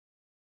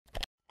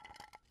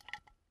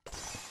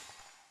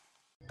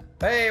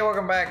Hey,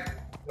 welcome back.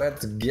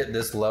 Let's get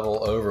this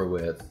level over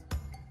with.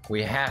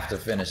 We have to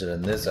finish it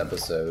in this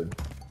episode.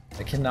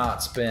 I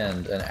cannot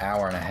spend an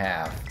hour and a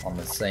half on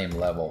the same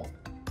level.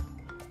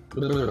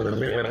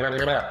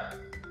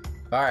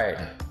 Alright.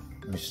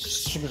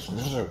 Just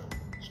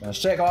gonna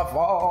shake off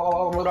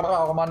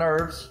all my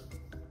nerves.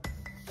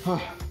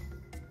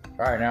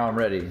 Alright, now I'm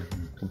ready.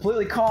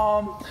 Completely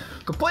calm,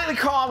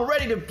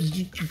 ready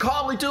to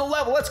calmly do the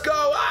level. Let's go!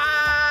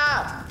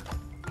 Ah!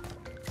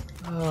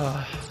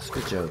 It's a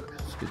good joke.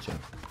 It's a good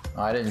joke.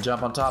 Oh, I didn't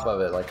jump on top of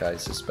it like I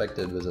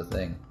suspected was a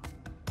thing.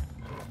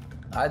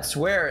 I'd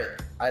swear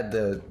it.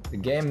 The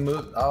game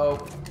moved. Oh,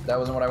 that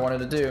wasn't what I wanted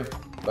to do,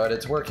 but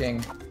it's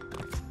working.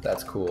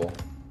 That's cool.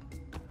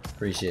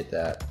 Appreciate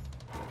that.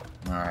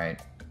 All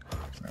right.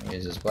 I'm gonna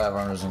use this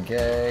platformers in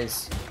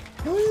case.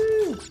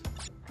 Woo!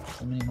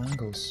 So many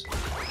Mongols.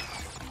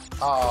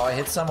 Oh, I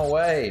hit some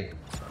away.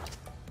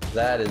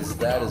 That is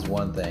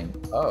one thing.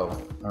 Oh,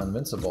 I'm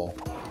invincible.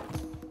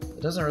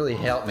 It doesn't really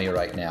help me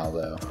right now,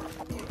 though,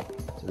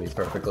 to be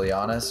perfectly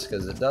honest,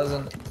 because it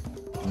doesn't.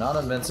 I'm not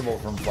invincible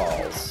from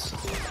falls.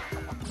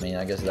 I mean,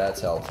 I guess that's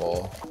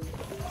helpful.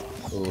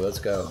 Ooh, let's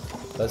go.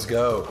 Let's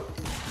go.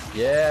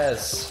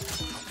 Yes.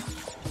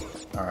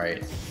 All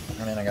right.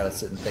 I mean, I gotta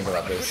sit and think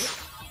about this.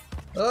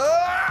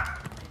 Ah!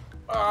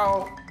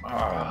 Oh.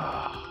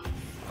 Ah.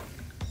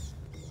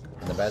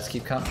 And the bats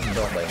keep coming,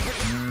 don't they?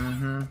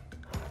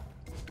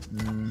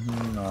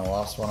 I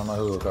lost one of my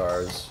hula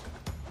cars.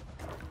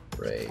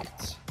 Great.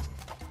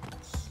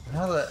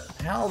 How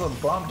the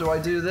bump do I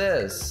do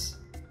this?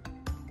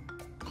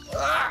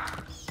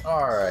 Ah!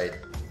 Alright,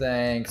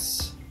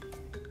 thanks.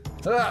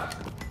 Ah!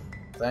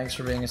 Thanks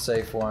for being a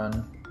safe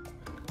one.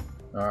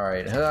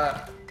 Alright,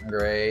 ah!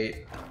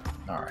 Great.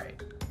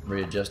 Alright,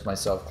 readjust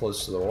myself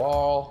close to the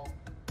wall.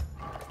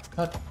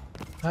 Hut,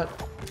 hut.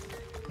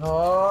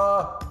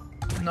 Oh!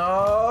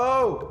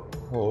 No!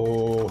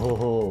 Oh, ho,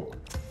 ho.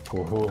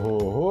 Oh, ho, ho,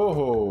 ho,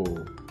 ho.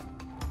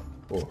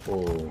 Oh,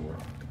 ho.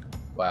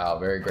 Wow,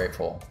 very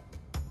grateful.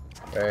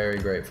 Very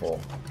grateful.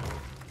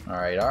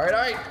 Alright, alright,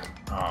 alright!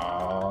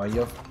 Oh,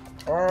 you.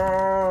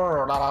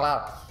 Oh, la la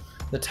la.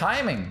 The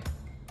timing.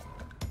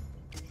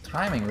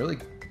 Timing really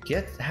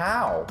gets.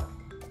 How?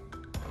 Do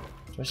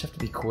I just have to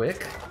be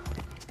quick?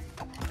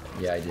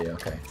 Yeah, I do,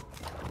 okay.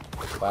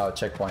 Wow,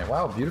 checkpoint.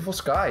 Wow, beautiful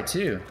sky,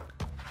 too.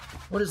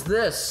 What is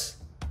this?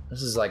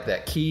 This is like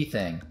that key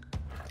thing.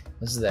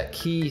 This is that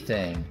key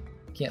thing.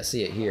 Can't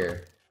see it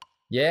here.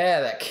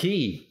 Yeah, that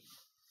key.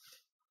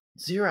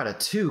 0 out of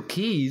 2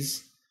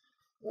 keys?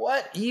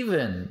 What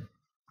even?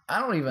 I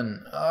don't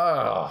even.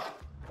 Oh.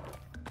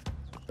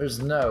 There's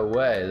no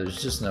way.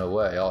 There's just no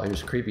way. Oh,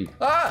 here's creepy.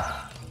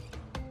 Ah!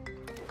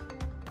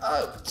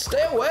 Oh,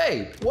 stay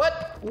away.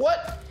 What?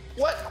 What?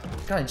 What?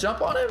 Can I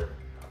jump on him?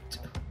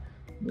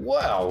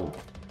 Wow.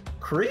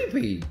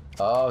 Creepy.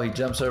 Oh, he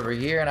jumps over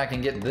here and I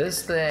can get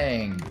this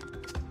thing.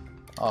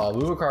 Oh,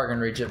 Bubakar can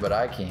reach it, but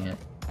I can't.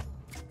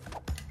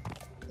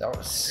 That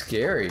was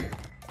scary.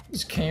 He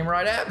just came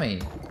right at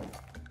me.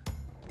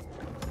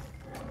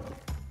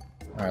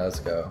 Alright, let's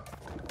go.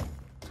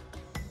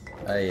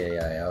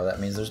 Oh, that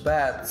means there's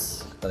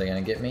bats. Are they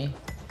gonna get me?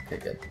 Okay,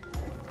 good.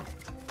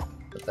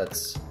 But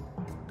that's...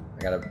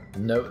 I gotta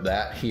note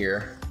that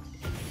here.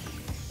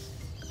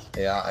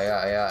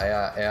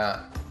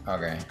 Yeah.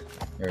 Okay,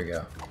 here we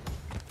go.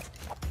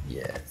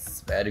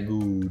 Yes, very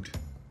good.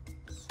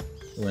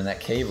 Ooh, in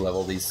that cave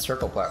level, these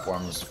circle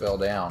platforms fell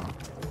down.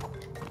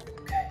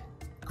 Okay,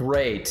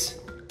 great.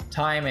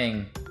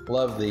 Timing,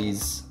 love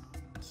these.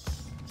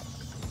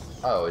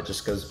 Oh, it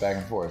just goes back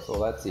and forth.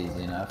 Well, that's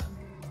easy enough.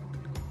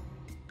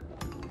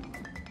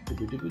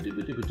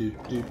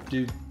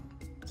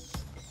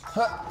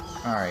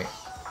 Alright.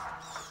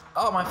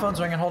 Oh, my phone's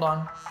ringing, hold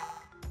on.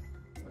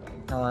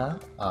 Hello?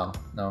 Oh,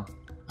 no.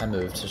 I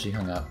moved, so she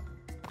hung up.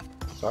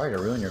 Sorry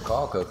to ruin your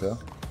call, Coco.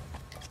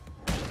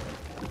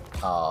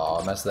 Oh,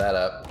 I messed that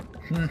up.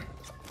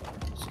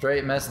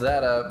 Straight messed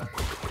that up.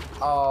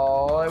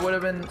 Oh, it would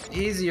have been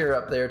easier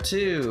up there,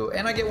 too.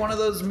 And I get one of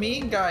those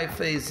mean guy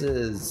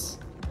faces.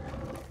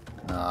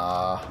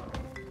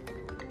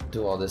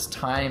 Do all this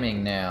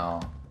timing now.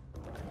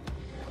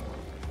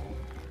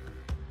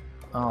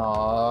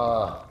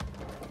 Alright.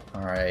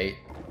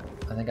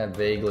 I think I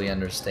vaguely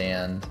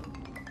understand.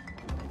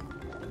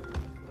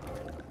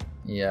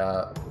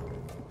 Yeah.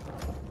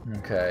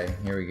 Okay,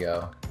 here we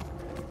go.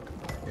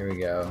 Here we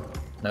go.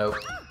 Nope.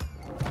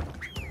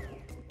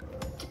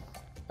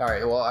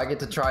 Alright, well, I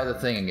get to try the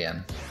thing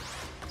again.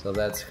 So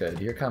that's good.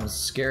 Here comes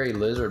scary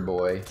lizard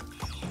boy.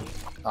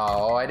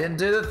 Oh, I didn't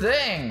do the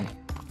thing!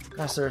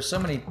 Gosh, there are so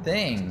many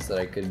things that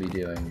I could be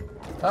doing.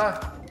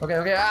 Ah!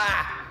 Okay,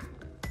 ah!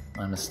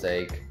 My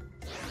mistake.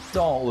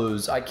 Don't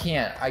lose. I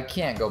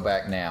can't go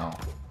back now.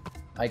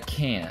 I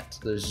can't.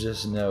 There's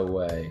just no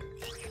way.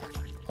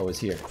 Oh, it's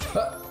here.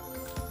 Ah!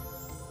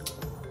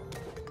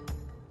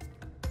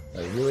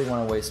 I really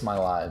want to waste my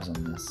lives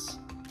on this.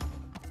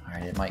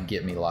 Alright, it might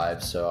get me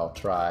lives, so I'll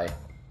try.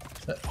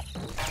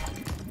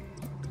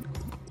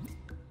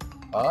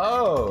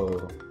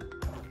 Oh!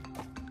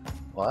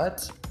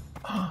 What?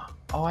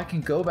 Oh, I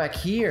can go back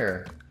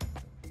here.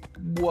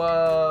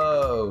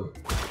 Whoa.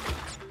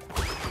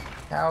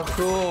 How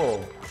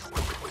cool.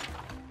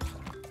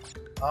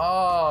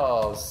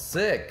 Oh,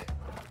 sick.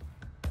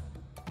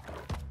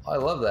 I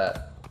love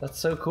that. That's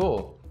so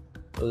cool.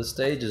 So the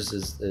stage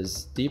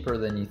is deeper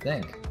than you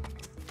think.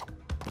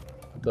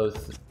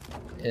 Both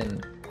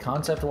in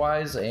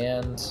concept-wise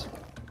and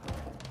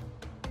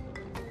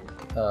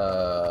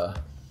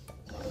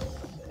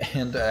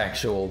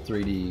actual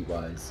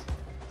 3D-wise.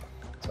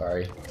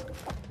 Sorry.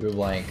 Drew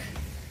blank.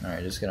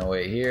 Alright, just gonna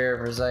wait here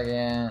for a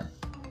second.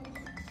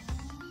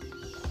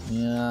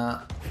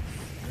 Yeah.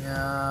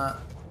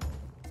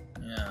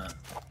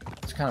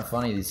 It's kind of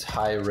funny, these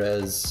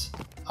high-res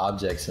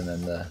objects and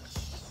then the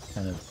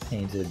kind of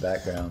painted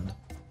background.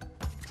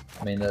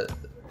 I mean,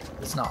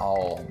 it's not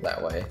all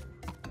that way.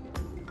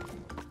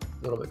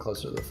 A little bit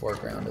closer to the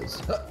foreground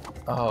is...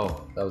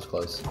 Oh, that was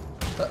close.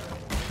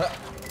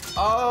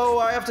 Oh,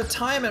 I have to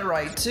time it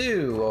right,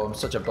 too! Oh, I'm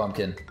such a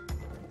bumpkin.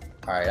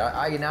 Alright,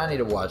 I now need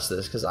to watch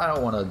this, because I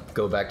don't want to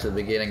go back to the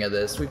beginning of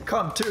this. We've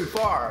come too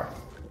far!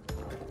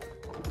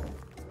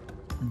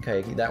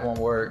 Okay, that won't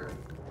work.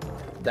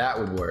 That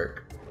would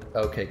work.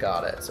 Okay,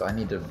 got it. So I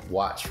need to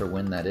watch for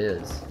when that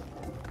is.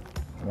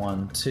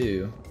 1,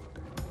 2.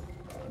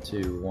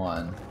 2,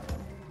 1.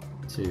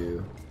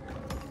 2.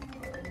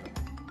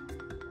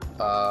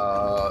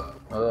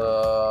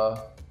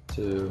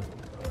 2.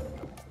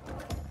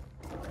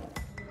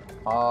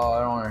 Oh,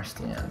 I don't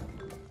understand.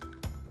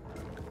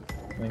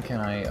 When can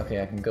I...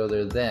 Okay, I can go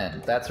there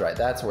then. That's right,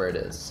 that's where it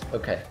is.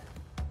 Okay.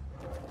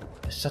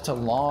 It's such a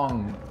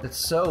long... It's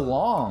so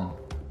long.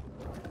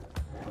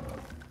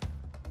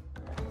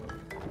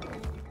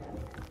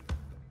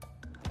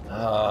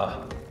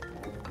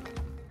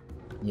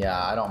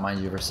 Yeah, I don't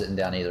mind you for sitting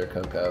down either,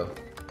 Coco.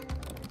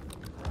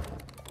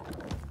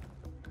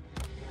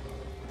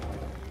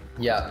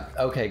 Yeah,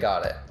 okay,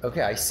 got it.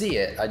 Okay, I see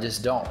it, I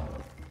just don't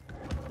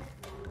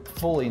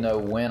fully know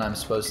when I'm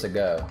supposed to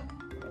go.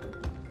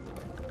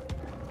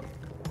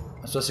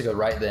 I'm supposed to go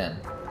right then.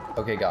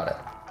 Okay, got it.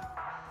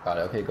 Got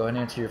it, okay, go ahead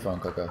and answer your phone,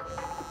 Coco.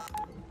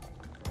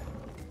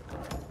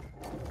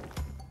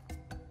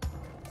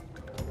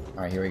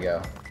 Alright, here we go.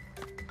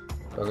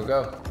 Go, go,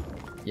 go.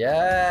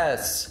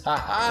 Yes!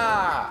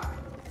 Ha-ha!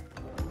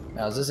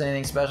 Now, is this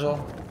anything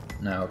special?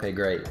 No, okay,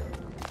 great.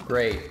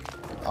 Great.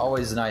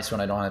 Always nice when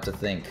I don't have to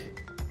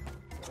think.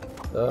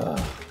 Ugh.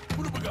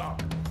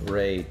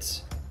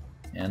 Great.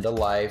 And a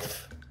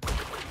life.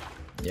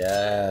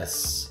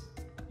 Yes.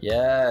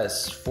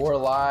 Yes. 4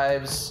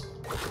 lives.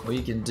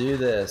 We can do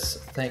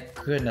this. Thank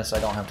goodness I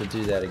don't have to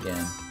do that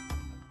again.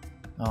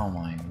 Oh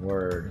my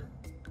word.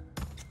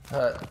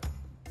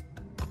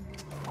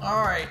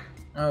 Alright.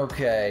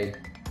 Okay.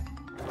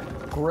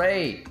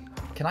 Great.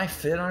 Can I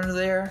fit under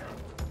there?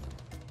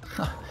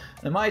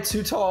 Am I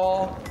too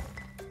tall?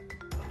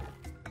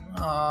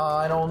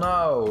 I don't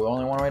know.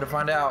 Only one way to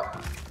find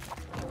out.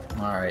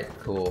 Alright,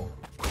 cool.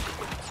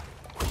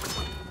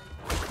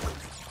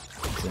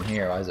 What's in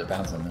here? Why is it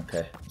bouncing?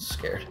 Okay, I'm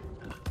scared.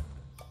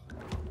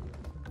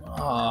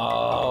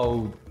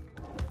 Oh,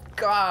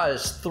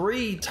 gosh.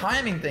 3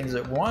 timing things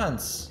at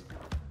once.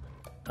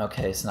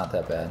 Okay, it's not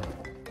that bad.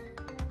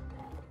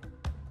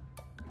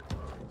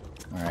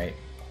 Alright.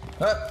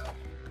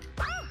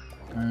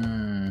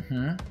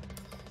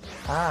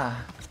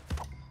 Ah.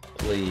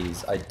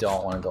 Please, I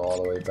don't want to go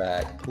all the way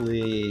back.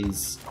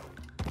 Please.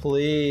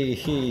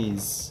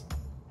 Please.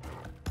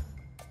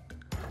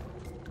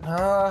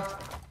 Oh.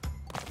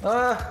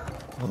 Yeah,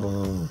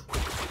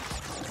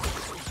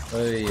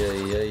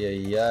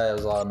 that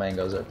was a lot of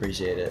mangoes. I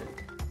appreciate it.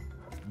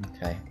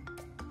 Okay.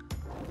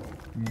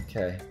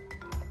 Okay.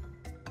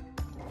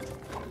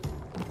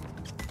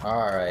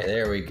 Alright,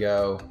 there we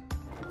go.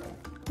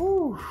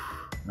 Whew.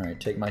 Alright,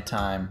 take my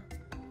time.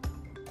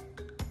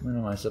 When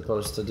am I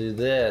supposed to do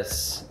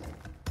this?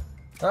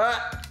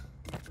 Ah!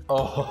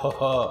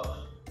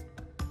 Oh!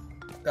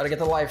 Gotta get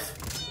the life.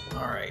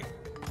 Alright.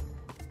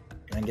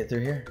 Can I get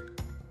through here?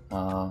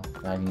 I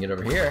can get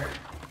over here.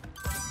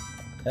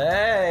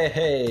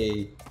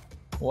 Hey!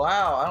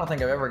 Wow, I don't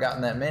think I've ever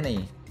gotten that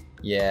many.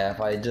 Yeah, if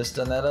I had just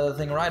done that other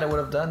thing right, I would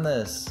have done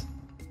this.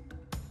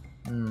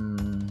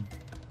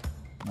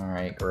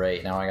 Alright,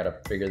 great. Now I gotta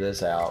figure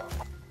this out.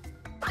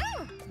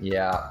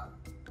 Yeah.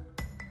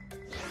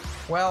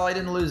 Well, I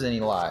didn't lose any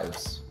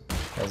lives,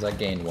 because I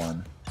gained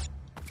 1.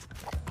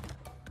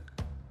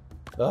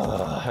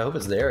 Ugh, I hope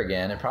it's there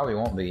again. It probably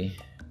won't be.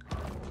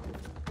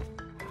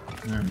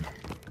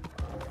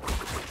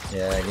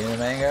 Yeah, give me the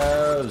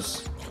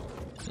mangoes!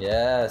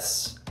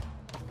 Yes!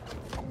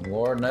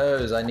 Lord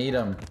knows, I need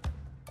them.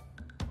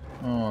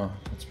 Oh,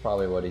 that's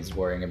probably what he's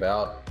worrying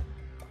about.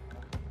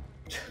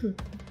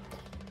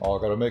 Oh,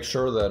 I gotta make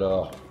sure that,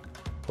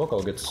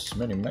 Coco gets as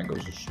many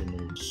mangoes as she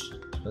needs.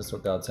 That's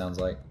what God sounds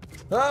like.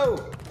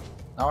 Oh!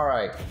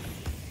 Alright.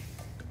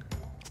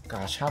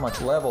 Gosh, how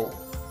much level?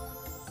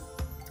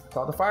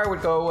 Thought the fire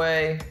would go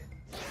away.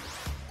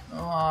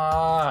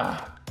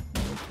 Ah,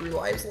 3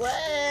 lives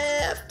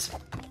left.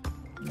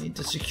 I need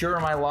to secure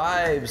my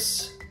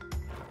lives.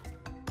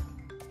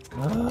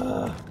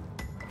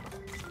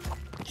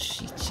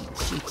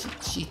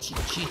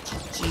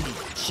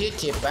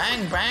 Cheat,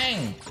 bang,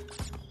 bang.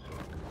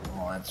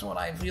 Oh, that's what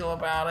I feel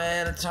about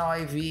it. That's how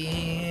I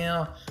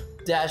feel.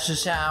 That's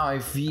just how I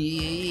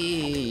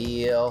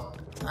feel.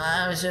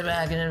 I'm so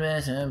back in the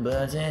best,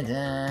 but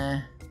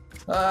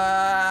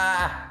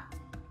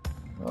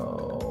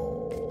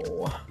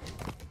oh.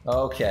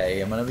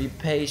 Okay, I'm gonna be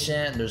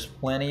patient. There's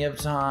plenty of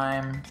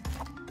time.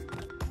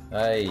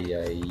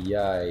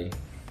 Ay.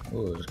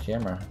 Ooh, there's a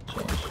camera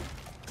change.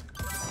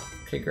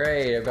 Okay,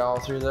 great. I've got all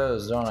through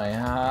those, don't I?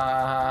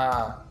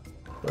 Ha!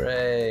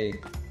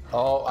 Great.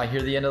 Oh, I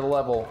hear the end of the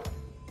level.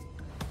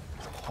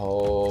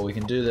 Oh, we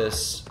can do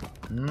this.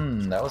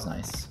 That was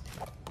nice.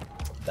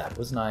 That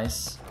was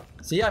nice.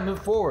 See, I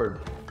moved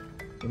forward.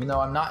 Even though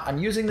I'm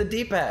using the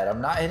D-pad.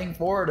 I'm not hitting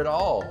forward at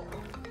all.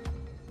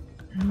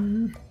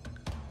 Alright,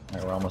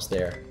 we're almost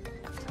there.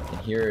 I can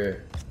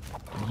hear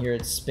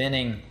it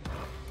spinning.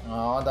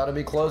 Oh, I thought it'd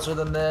be closer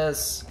than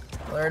this.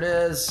 There it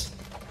is.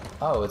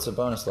 Oh, it's a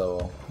bonus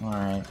level.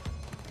 Alright.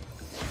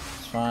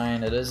 It's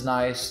fine. It is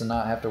nice to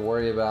not have to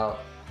worry about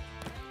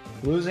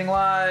losing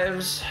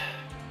lives.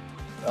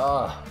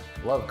 Oh,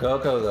 love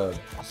Coco though.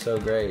 So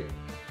great.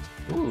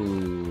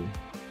 Ooh.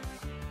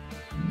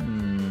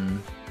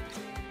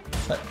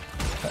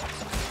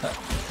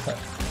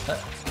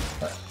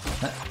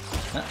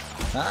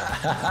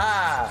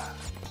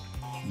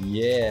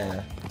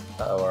 Yeah.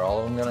 Uh-oh, are all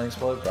of them gonna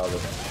explode? Probably.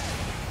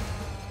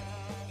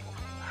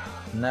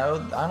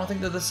 No, I don't think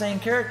they're the same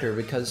character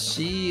because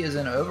she is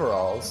in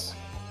overalls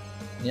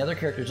and the other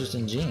character's just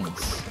in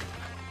jeans.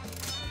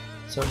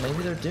 So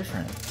maybe they're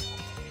different.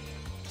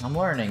 I'm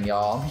learning,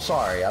 y'all. I'm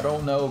sorry. I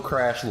don't know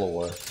Crash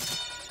lore.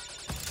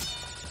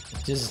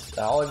 Just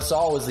all I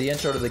saw was the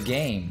intro to the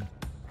game.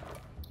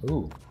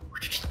 Ooh.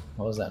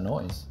 What was that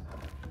noise?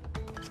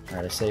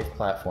 Alright, a safe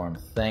platform.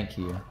 Thank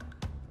you.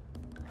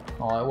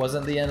 Oh, it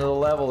wasn't the end of the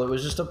level. It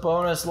was just a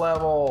bonus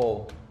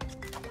level.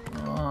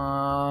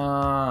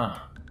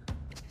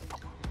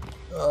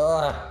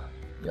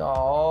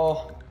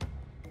 Y'all.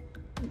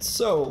 It's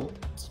so,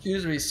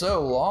 excuse me,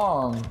 so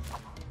long.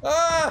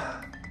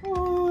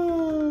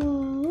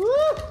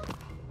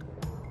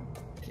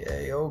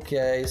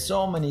 Okay.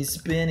 So many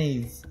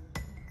spinnies.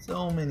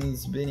 So many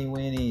spinny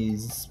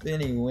winnies.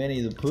 Spinny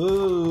Winnie the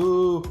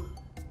Pooh.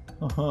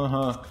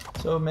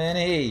 So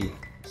many.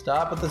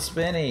 Stop with the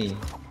spinny.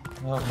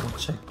 Oh,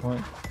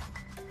 checkpoint.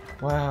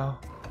 Wow.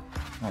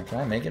 Alright, can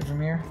I make it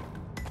from here?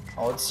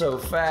 Oh, it's so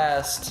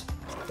fast.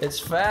 It's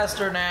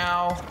faster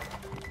now.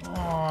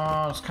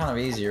 Oh, it's kind of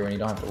easier when you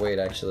don't have to wait,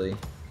 actually.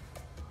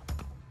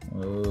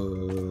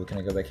 Ooh, can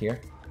I go back here?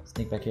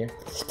 Sneak back here?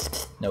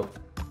 Nope.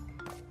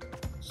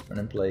 Just run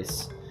in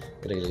place.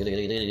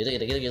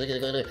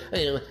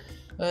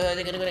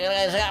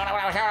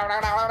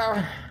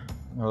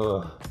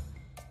 Oh,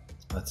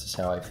 that's just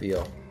how I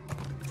feel.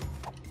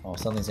 Oh,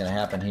 something's gonna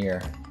happen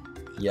here.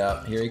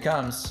 Yup, here he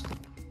comes.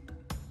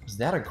 Is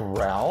that a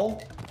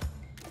growl?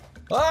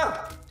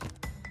 Ah!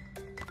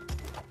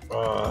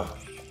 Oh,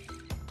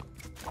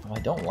 I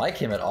don't like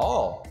him at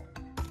all.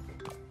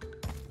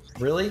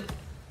 Really?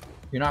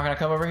 You're not gonna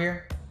come over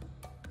here?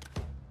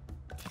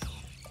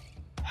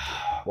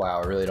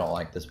 Wow, I really don't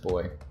like this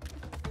boy.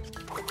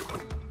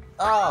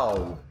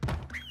 Oh!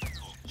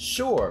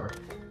 Sure.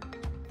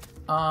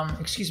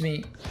 Excuse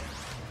me.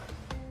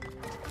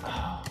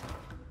 Oh.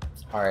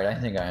 Alright, I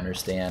think I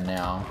understand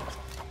now.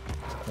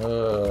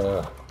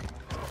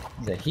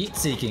 He's a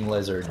heat-seeking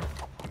lizard.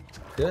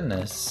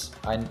 Goodness.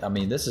 I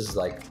mean, this is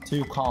like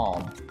too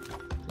calm.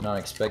 Do not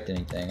expect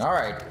anything.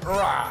 Alright.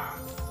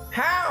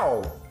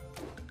 How?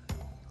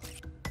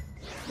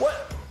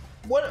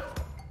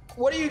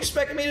 What do you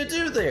expect me to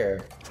do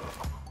there?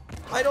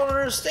 I don't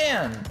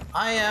understand.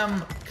 I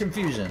am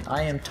confusion.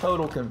 I am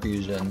total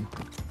confusion.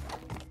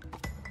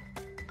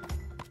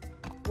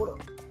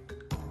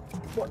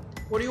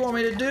 What do you want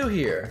me to do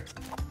here?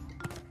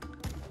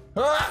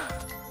 Ah!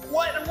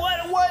 What?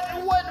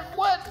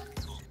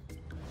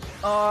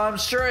 Oh, I'm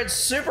sure it's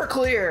super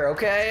clear,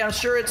 okay? I'm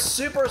sure it's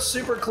super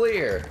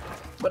clear.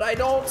 But I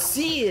don't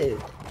see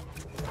it.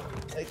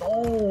 I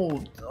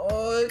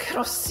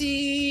cannot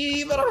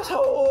see, but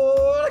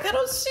I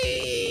cannot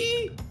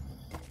see.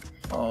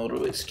 Oh,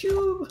 Rubik's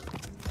Cube.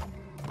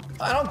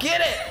 I don't get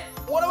it.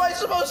 What am I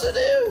supposed to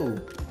do?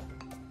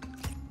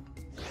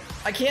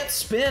 I can't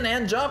spin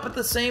and jump at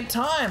the same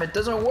time. It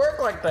doesn't work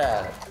like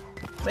that.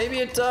 Maybe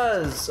it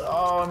does.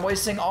 Oh, I'm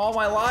wasting all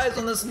my lives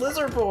on this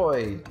lizard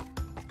boy.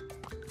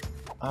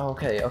 Oh,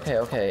 okay,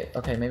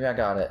 maybe I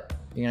got it.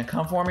 You gonna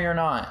come for me or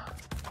not?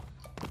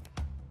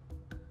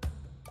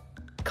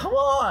 Come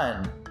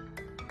on!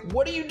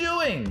 What are you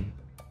doing?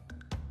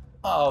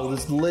 Oh,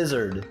 this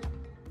lizard.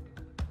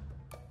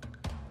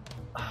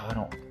 Oh, I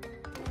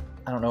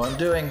don't know what I'm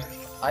doing.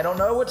 I don't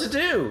know what to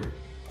do.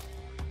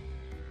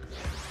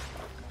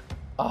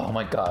 Oh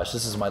my gosh,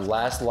 this is my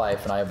last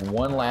life and I have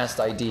one last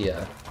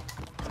idea.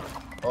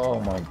 Oh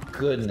my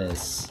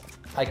goodness.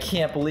 I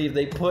can't believe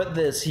they put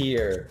this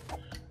here.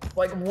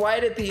 Like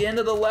right at the end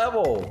of the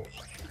level.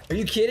 Are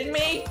you kidding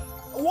me?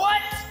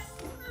 What?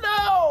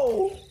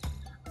 No!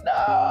 No!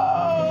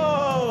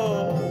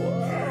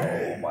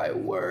 Oh, my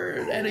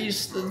word. And the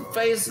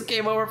face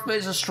came over,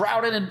 face is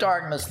shrouded in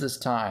darkness this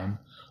time.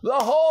 The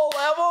whole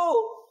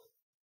level?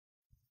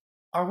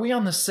 Are we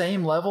on the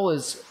same level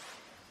as...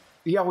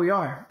 Yeah, we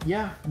are.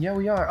 Yeah,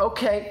 we are.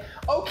 Okay.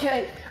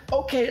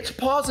 It's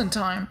pausing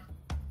time.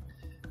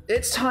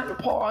 It's time to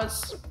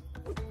pause.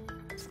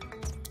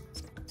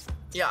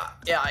 Yeah.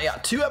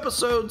 2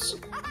 episodes.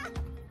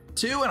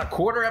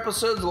 2.25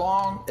 episodes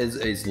long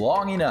is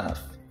long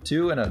enough.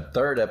 2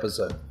 1/3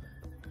 episode.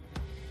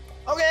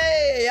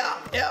 Okay,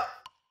 yeah.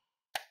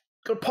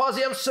 Gonna pause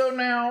the episode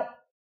now.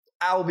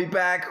 I will be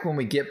back when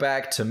we get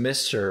back to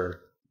Mr.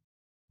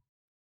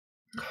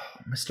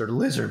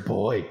 Lizard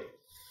Boy.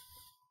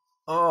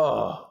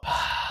 Oh.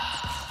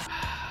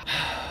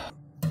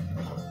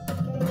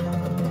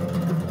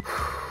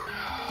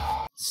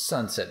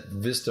 Sunset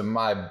Vista,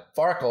 my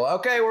Farkle.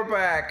 Okay, we're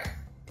back.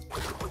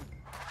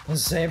 The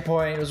same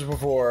point as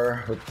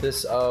before with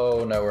this.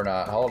 Oh, no, we're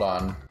not. Hold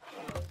on.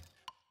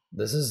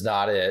 This is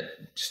not it.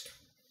 Just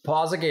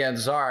pause again.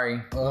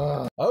 Sorry.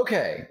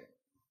 Okay.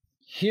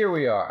 Here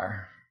we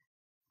are.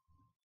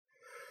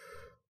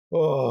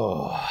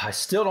 Oh, I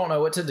still don't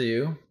know what to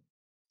do.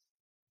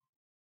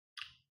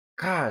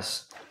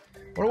 Gosh,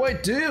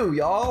 what do,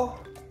 y'all?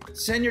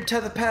 Send your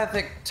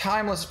telepathic,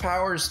 timeless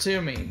powers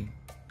to me.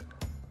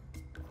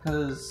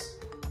 Because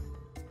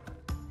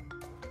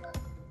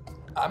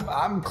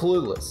I'm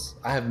clueless.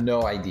 I have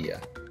no idea.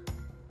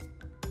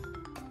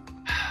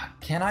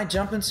 Can I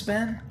jump and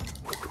spin?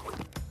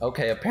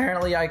 Okay,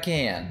 apparently I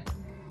can.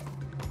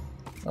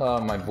 Oh,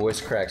 my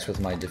voice cracks with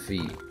my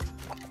defeat.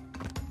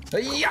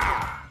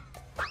 Yeah!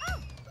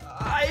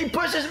 He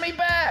pushes me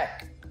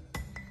back!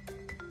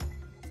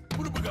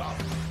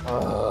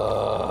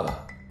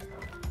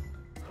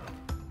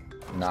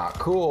 Not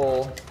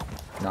cool.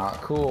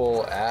 Not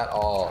cool at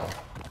all.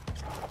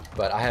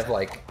 But I have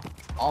like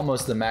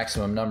almost the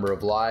maximum number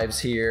of lives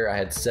here. I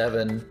had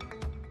 7.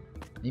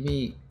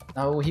 Maybe...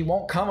 No, he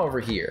won't come over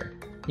here.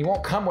 He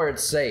won't come where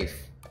it's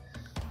safe.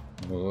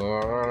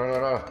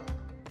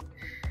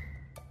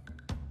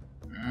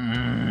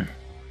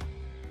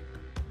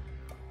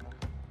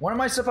 What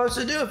am I supposed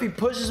to do if he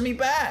pushes me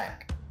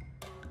back?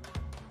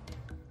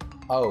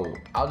 Oh,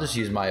 I'll just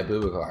use my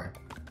Abubakar.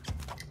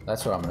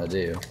 That's what I'm gonna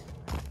do.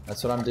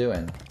 That's what I'm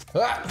doing.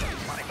 Ah!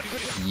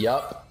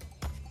 Yup.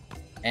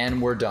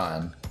 And we're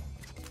done.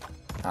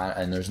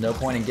 And there's no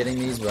point in getting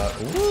these, but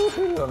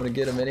woohoo, I'm gonna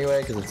get them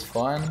anyway because it's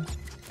fun.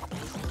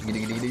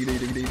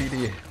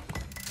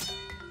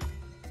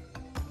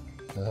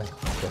 Oh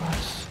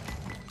gosh.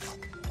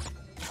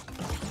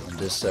 And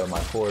just so my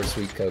poor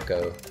sweet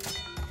Coco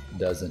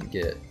doesn't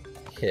get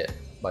hit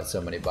by so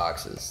many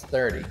boxes.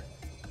 30.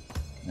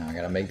 Now I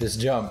gotta make this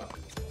jump.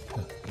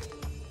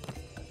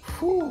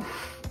 Whew.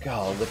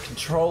 God, the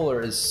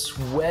controller is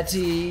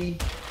sweaty.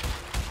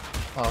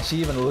 Oh, she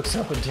even looks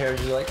up in terror.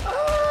 She's like,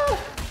 ah!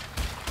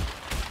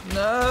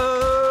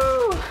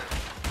 No!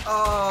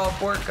 Oh,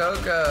 poor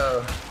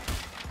Coco.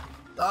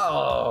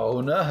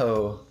 Oh,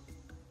 no.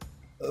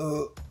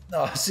 Oh,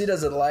 she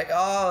doesn't like,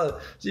 oh,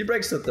 she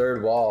breaks the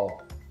 3rd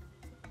wall.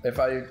 If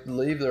I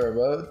leave the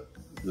remote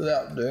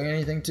without doing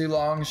anything too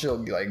long,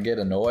 she'll like get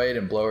annoyed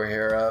and blow her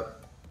hair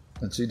up.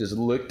 And she just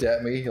looked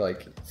at me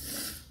like,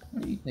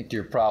 what do you think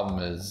your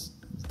problem is?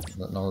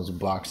 Letting all those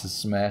boxes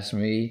smash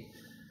me?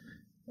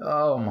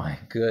 Oh my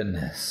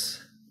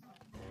goodness.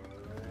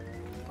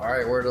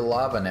 Alright, we're to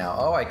lava now.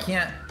 Oh, I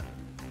can't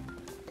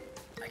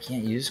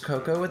use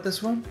Coco with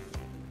this one?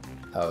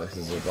 Oh, this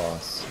is a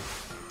boss.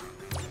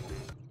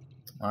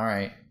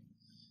 Alright.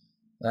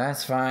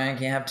 That's fine.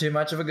 Can't have too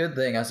much of a good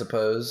thing, I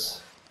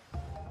suppose.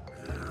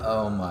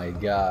 Oh my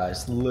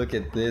gosh, look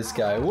at this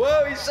guy.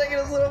 Whoa, he's shaking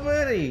his little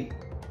booty.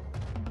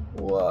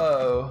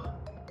 Whoa.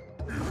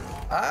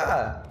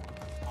 Ah.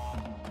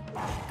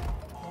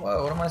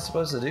 Whoa, what am I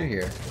supposed to do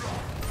here?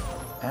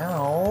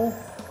 Ow.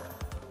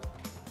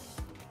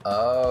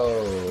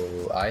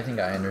 Oh, I think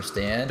I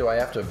understand. Do I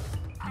have to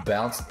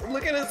bounce?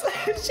 Look at his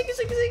shaky,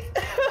 shaky, shaky.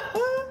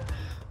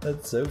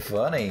 That's so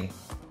funny.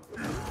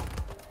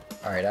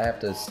 Alright, I have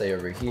to stay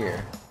over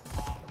here.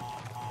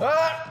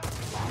 Ah!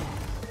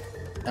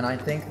 And I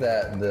think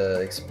that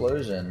the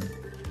explosion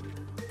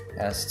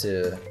has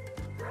to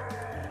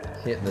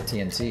hit the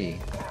TNT.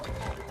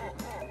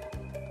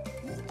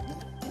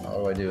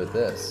 What do I do with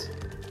this?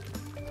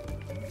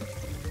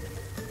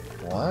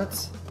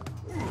 What?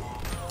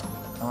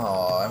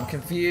 Oh, I'm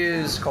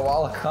confused.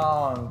 Koala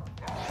Kong.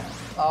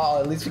 Oh,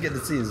 at least we get to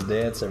see his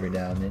dance every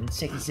now and then.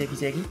 Shaky, shaky,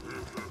 shaky.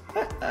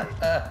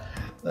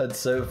 That's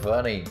so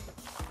funny.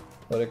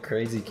 What a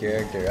crazy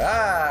character.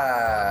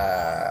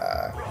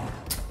 Ah!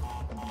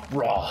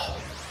 Raw.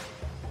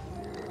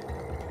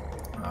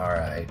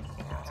 Alright.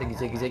 Shaky,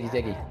 shaky, shaky,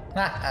 shaky.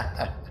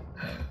 How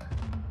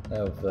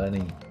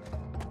funny.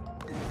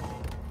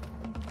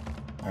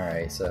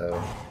 Alright,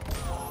 so...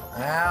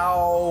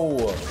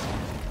 Ow!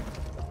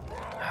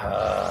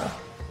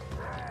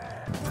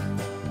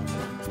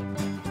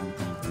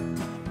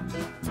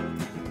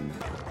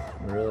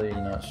 Really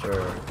not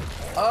sure.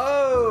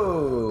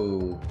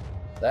 Oh!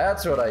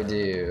 That's what I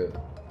do.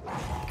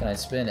 Can I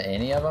spin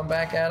any of them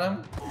back at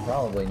him?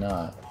 Probably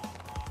not.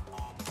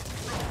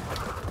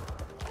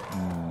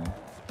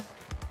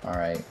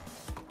 Alright.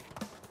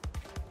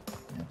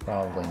 Yeah,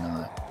 probably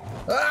not.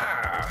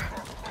 Ah!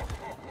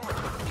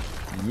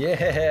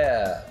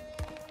 Yeah!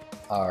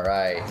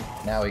 Alright,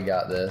 now we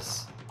got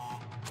this.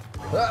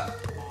 Ah!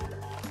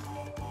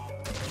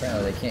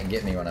 Apparently they can't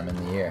get me when I'm in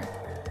the air.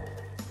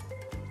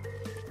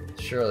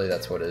 Surely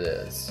that's what it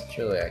is.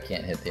 Surely I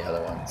can't hit the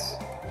other ones.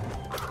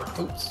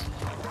 Oops.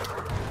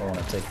 I want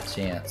to take the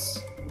chance.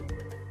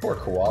 Poor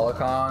Koala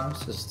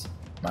Kong's just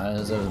minding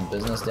his own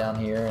business down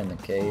here in the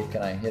cave.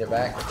 Can I hit it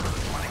back?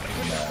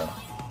 No.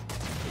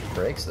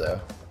 Breaks though.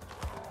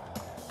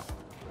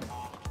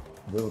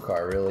 Blue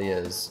car really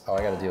is. Oh,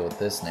 I gotta deal with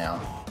this now.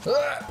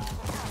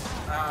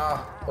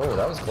 Ah! Oh,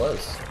 that was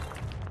close.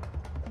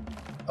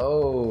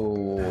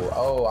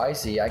 Oh, I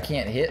see. I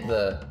can't hit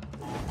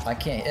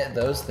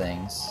those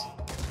things.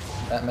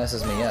 That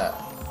messes me up.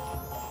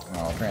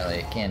 Oh, apparently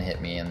it can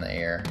hit me in the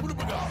air.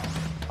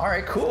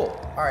 Alright, cool.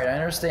 Alright, I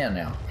understand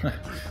now.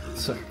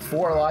 So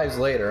 4 lives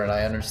later and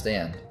I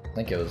understand. I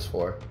think it was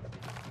 4.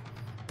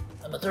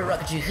 I'm gonna throw a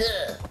rocket to you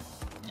here.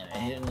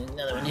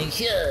 Another one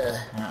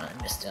here. I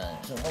missed so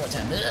one more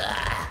time.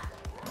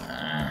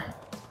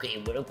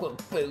 Okay, what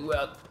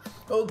up?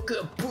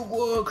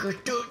 Okay,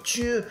 don't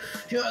you?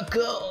 Here I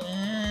go.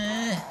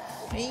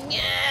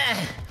 Yeah.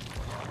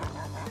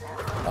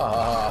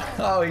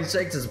 Oh, he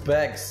shakes his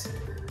pecs.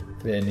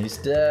 Funny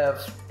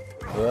stuff.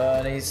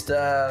 Funny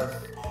stuff.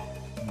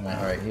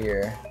 Right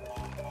here.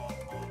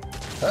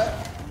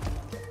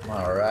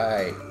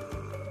 Alright.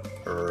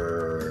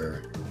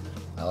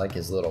 I like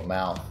his little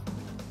mouth.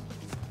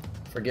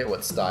 Forget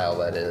what style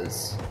that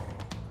is.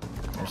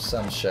 There's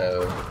some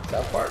show.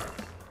 South Park?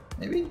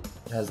 Maybe?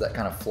 It has that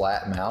kind of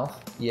flat mouth.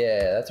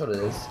 Yeah, that's what it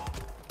is.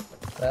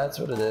 That's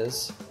what it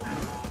is.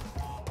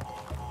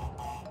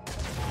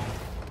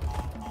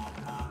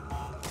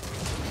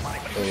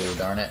 Oh,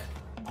 darn it.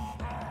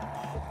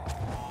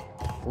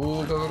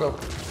 Ooh, go, go, go.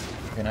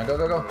 Okay, now go,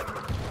 go, go.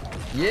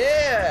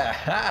 Yeah!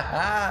 Ha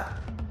ha!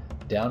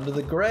 Down to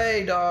the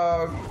gray,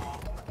 dog.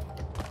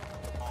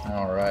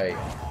 Alright.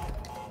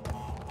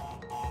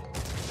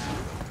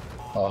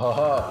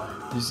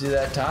 Oh, you see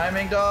that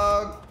timing,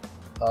 dog?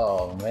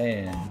 Oh,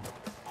 man.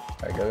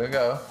 Alright, go, go,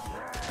 go.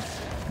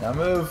 Now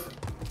move.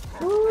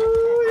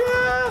 Woo,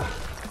 yeah!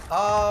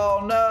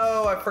 Oh,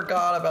 no, I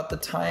forgot about the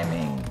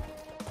timing.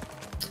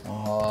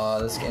 Oh,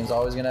 this game's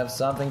always gonna have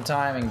something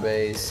timing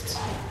based.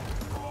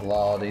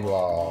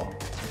 Law-de-law.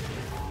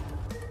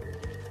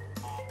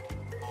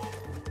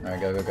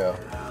 Alright, go, go, go.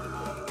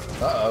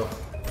 Uh-oh.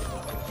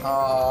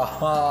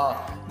 Oh,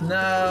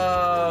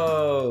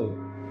 no!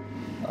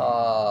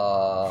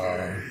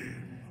 Oh.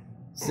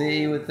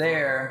 See, with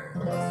there,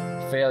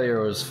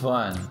 failure was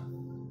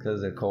fun.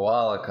 Because of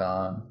Koala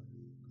Kong.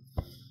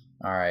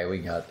 Alright, we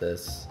got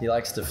this. He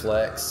likes to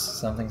flex.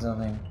 Something,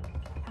 something.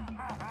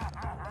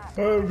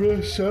 I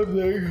missed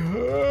something.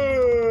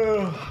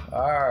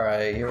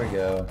 Alright, here we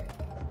go.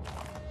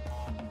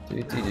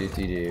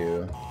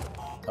 Doo-doo-doo-doo-doo.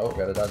 Oh,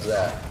 gotta dodge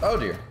that. Oh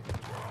dear.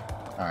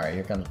 Alright,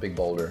 here comes Big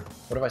Boulder.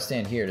 What if I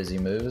stand here? Does he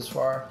move as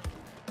far?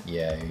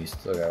 Yeah, you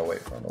still gotta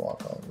wait for him to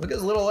walk on. Look at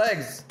his little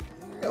legs!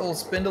 Got little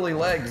spindly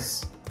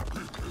legs.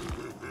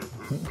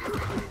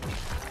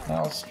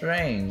 How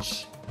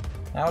strange.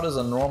 How does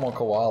a normal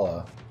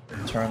koala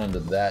turn into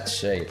that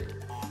shape?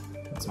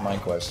 That's my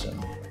question.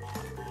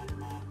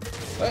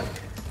 What?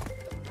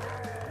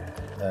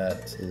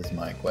 That is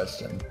my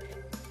question.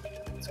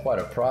 It's quite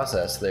a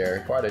process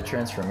there, quite a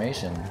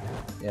transformation,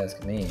 if you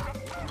ask me.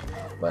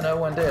 But no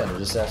one did, I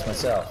just asked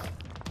myself.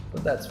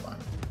 But that's fine.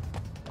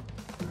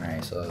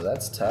 Alright, so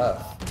that's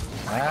tough.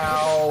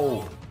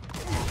 Ow!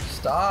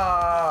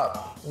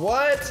 Stop!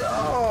 What?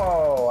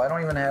 Oh, I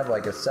don't even have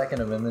like a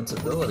second of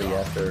invincibility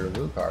after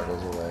Lucar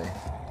goes away.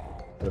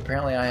 But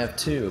apparently I have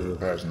 2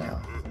 Lucars now.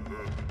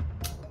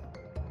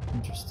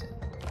 Interesting.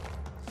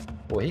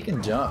 Well, he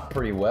can jump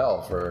pretty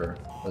well for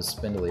those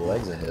spindly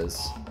legs of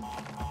his.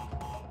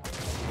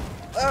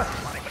 Ah!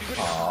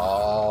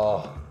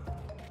 Oh,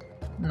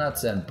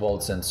 nuts and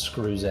bolts and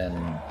screws and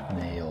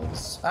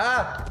nails.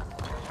 Ah!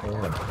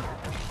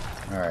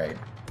 Alright.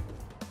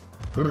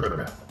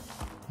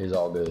 He's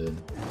all good.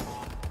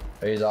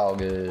 He's all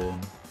good.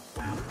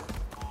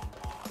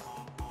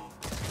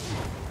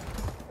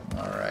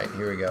 Alright,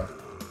 here we go.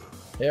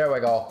 Here we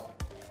go.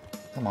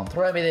 Come on,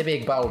 throw me the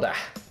big boulder.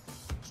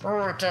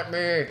 Throw it at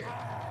me.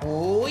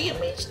 Oh, you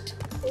missed.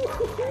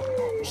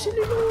 Ooh,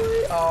 silly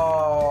boy.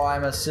 Oh,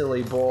 I'm a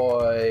silly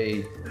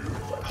boy.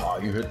 Like, how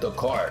you hit the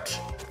cart,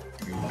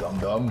 you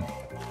dum-dum.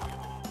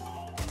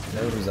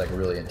 Nobody's like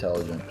really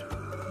intelligent.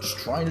 Just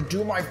trying to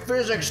do my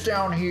physics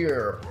down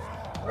here.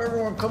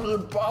 Everyone comes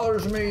and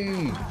bothers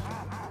me.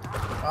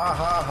 Ha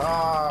ha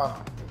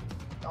ha.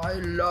 I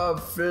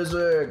love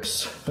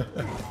physics.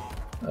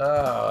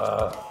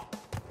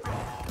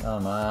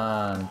 Come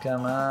on,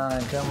 come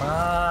on, come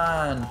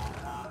on.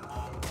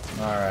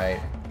 Alright.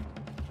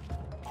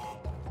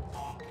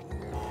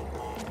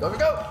 Go, go,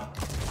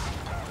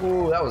 go!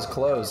 Ooh, that was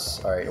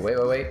close. All right, wait,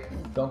 wait,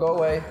 wait. Don't go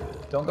away.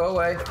 Don't go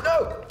away.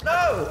 No,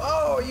 no!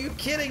 Oh, are you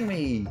kidding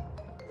me?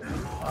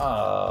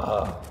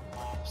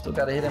 Still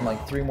gotta hit him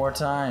like 3 more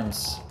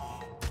times.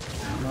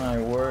 My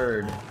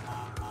word.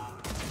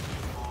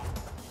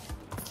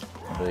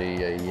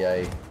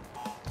 Yay.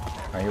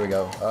 Alright, here we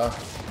go.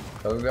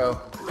 Go,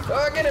 go.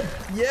 Oh, get him!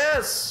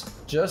 Yes!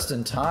 Just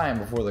in time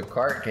before the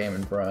cart came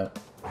in front.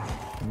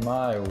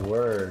 My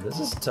word, this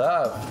is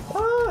tough.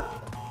 Oh,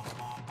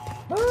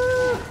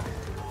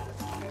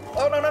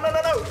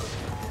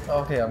 no.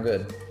 Okay, I'm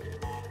good.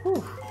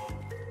 Whew.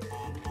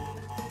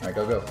 Alright,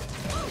 go, go.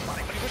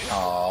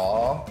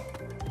 Aww.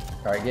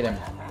 Alright, get him.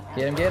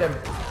 Get him.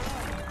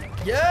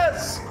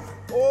 Yes!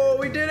 Oh,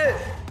 we did it!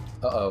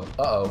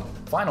 Uh-oh.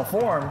 Final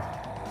form?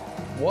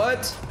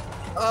 What?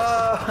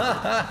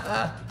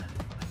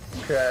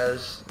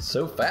 Crash.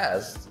 So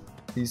fast.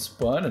 He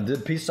spun and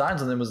did peace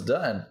signs and then was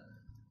done.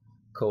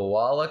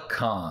 Koala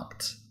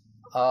conked.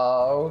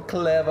 Oh,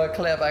 clever.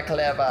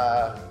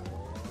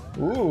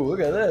 Ooh, look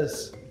at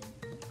this.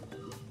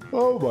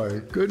 Oh my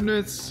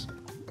goodness.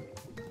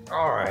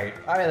 Alright,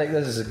 I think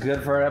this is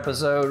good for an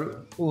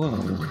episode.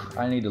 Ooh,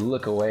 I need to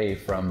look away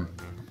from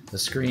the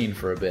screen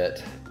for a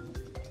bit.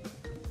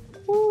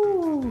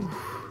 Ooh.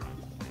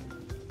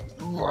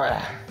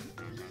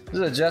 Is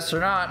it a jest or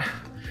not?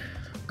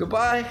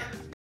 Goodbye.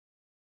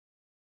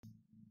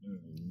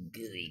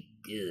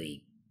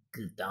 Gooey.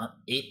 Don't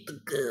eat the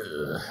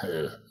goo.